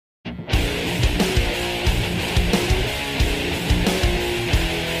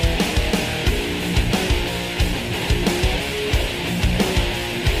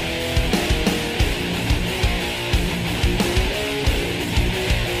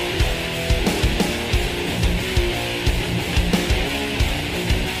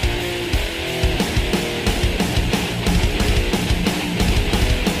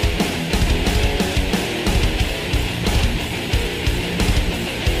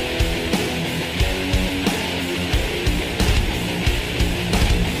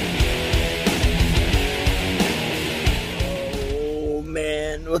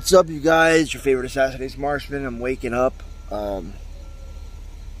What's up, you guys? Your favorite Assassination Marksman. I'm waking up. It's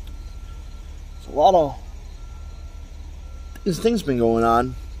a lot of things been going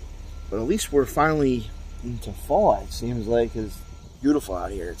on, but at least we're finally into fall. It seems like it's beautiful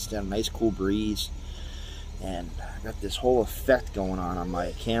out here. It's got a nice cool breeze, and I got this whole effect going on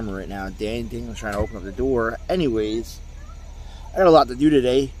my camera right now. Daniel's trying to open up the door. Anyways, I got a lot to do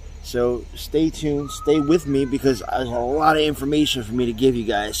today. So stay tuned, stay with me, because there's a lot of information for me to give you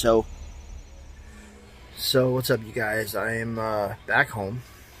guys. So what's up, you guys? I am back home.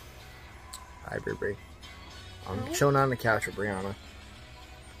 Hi, Bri. I'm chilling on the couch with Brianna.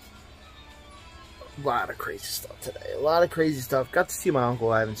 A lot of crazy stuff today. A lot of crazy stuff. Got to see my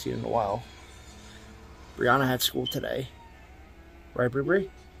uncle I haven't seen in a while. Brianna had school today. Right, Bri?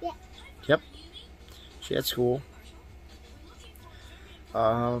 Yeah. Yep. She had school.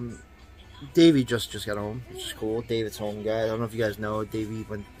 Davey just got home, which is cool. David's home, guys. I don't know if you guys know, Davey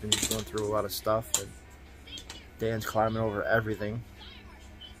been going through a lot of stuff, and Dan's climbing over everything.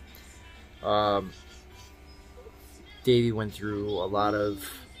 Davey went through a lot of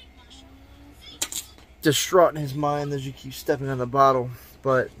distraught in his mind as you keep stepping on the bottle,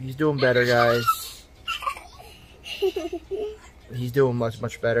 but he's doing better, guys. He's doing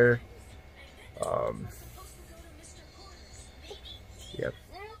much better. Yep.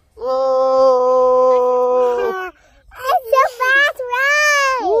 Whoa! It's a fast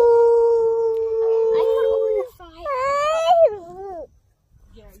ride! I can order 5.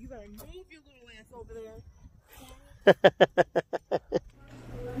 Yeah, you better move your little ass over there.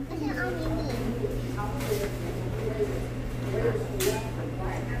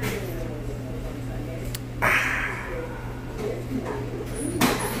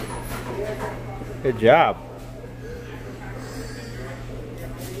 Good job.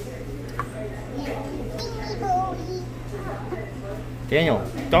 Daniel,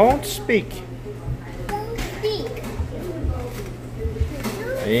 don't speak. Don't speak.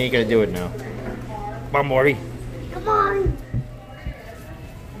 You ain't gonna do it now. Come on, Morty. Come on.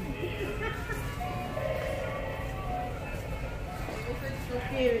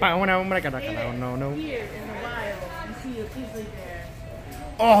 No. Here in the wild, you see a grizzly bear.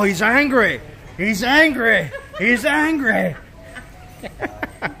 Oh, he's angry. He's angry. He's angry.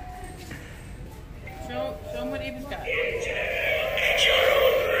 Show him what Ava's got.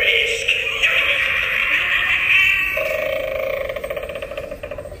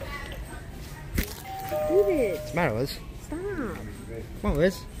 What's the matter, Liz? Stop. Come on,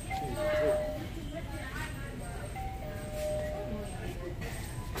 Liz.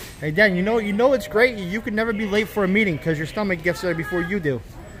 Hey, Dan, you know it's great. You can never be late for a meeting because your stomach gets there before you do.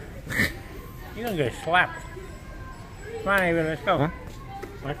 You're gonna get slapped. Come on, Ava, let's go. Huh?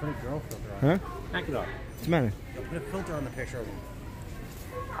 Why put a girl filter on? Huh? Knock it off. What's the matter? Put a filter on the picture of him.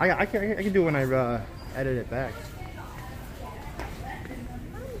 I can do it when I edit it back.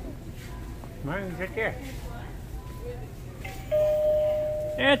 Come on, sit there.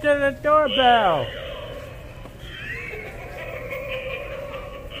 Answer the doorbell.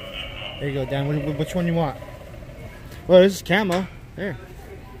 There you go, Dan. Which one you want? Well, this is camo. There.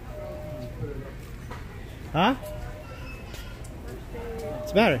 Huh?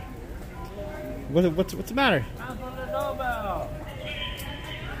 What's the matter? What's the matter? Answer the doorbell.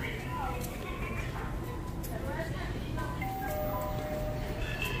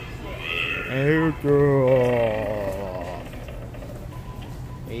 Hey, girl.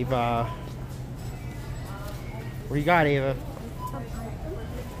 Ava. What you got, Ava?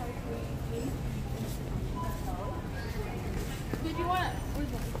 Did you want it?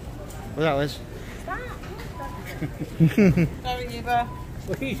 What's that, Liz? Sorry, Ava.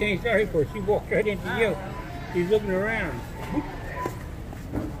 What are you saying sorry for? She walked right into you. She's looking around.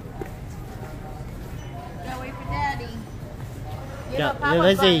 Gotta wait for Daddy.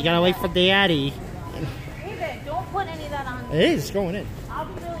 Lizzie, you gotta wait for Daddy. Ava, don't put any of that on. It is, it's going in. I'll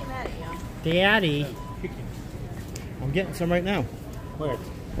be really mad at you. Daddy. I'm getting some right now. Where?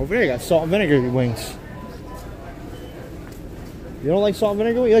 Over there, you got salt and vinegar wings. You don't like salt and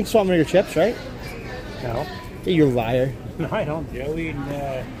vinegar? You like salt and vinegar chips, right? No. Hey, you're a liar. No, I don't. Joey and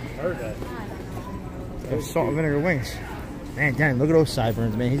heard that. Those salt and vinegar wings. Man, Dan, look at those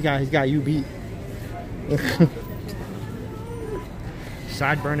sideburns, man. He's got you beat.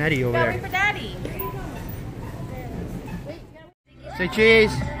 Sideburn Eddie over Gotta wait there. for Daddy. Say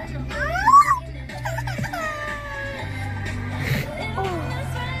cheese.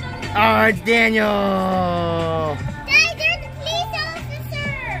 Oh, it's Daniel. Daddy, there's a police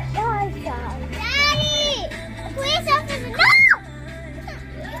officer. Daddy, a police officer.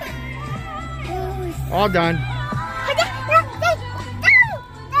 No! All done. Daddy,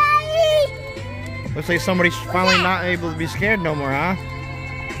 Looks like somebody's finally not able to be scared no more, huh?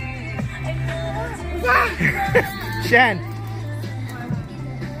 Shen.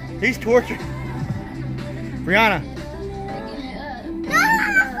 He's tortured. Brianna.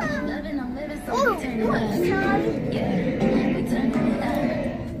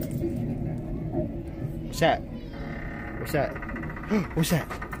 What's that? What's that? What's that?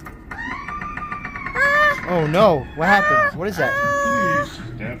 Oh no! What happened? What is that? Please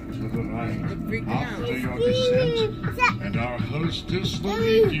step to the right after your descent, and our hostess will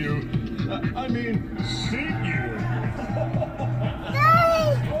lead you. I mean, seat you.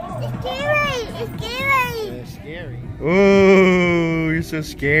 It's scary. It's scary. It's scary. Oh, you're so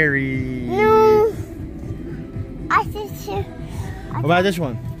scary. No. I just. What about this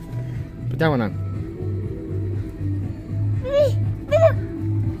one? Put that one on.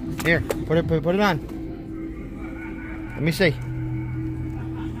 Here, put it on. Let me see.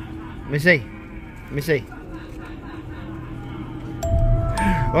 Let me see. Let me see.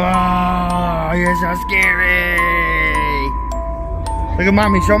 Oh, you're so scary. Look at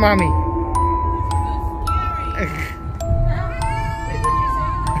mommy. Show mommy.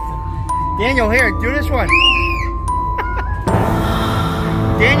 Daniel, here, do this one.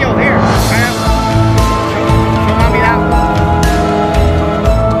 Daniel, here. Show mommy that one.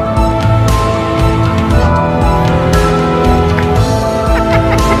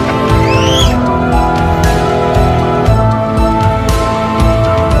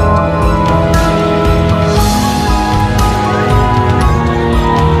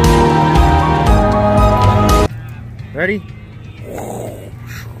 Ready?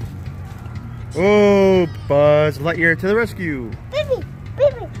 Oh, Buzz Lightyear to the rescue. Baby.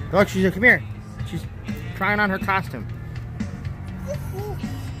 Look, come here. She's trying on her costume.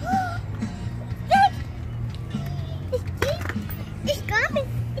 It's coming.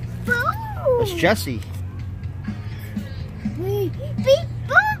 It's Boo. That's Jessie. Big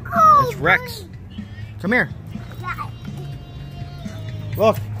Bunko. That's Rex. Come here.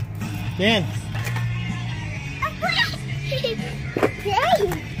 Look. Dan.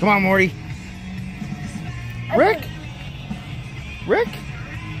 Come on, Morty. Rick? Rick?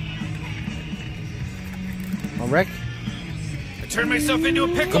 Oh, Rick? I turned myself into a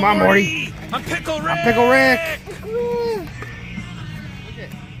pickle. Come on, Morty. I'm Pickle Rick. I'm Pickle Rick.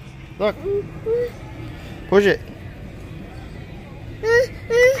 Look. Push it.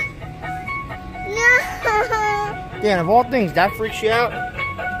 No. Dan, of all things, that freaks you out?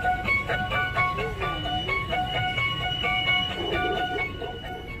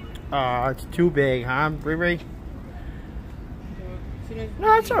 Oh, it's too big, huh, Riri?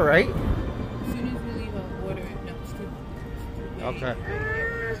 No, it's all right. As soon as we leave, I'll order it. No, it's too big. Okay.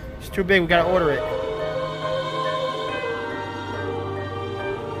 It's too big. We gotta order it.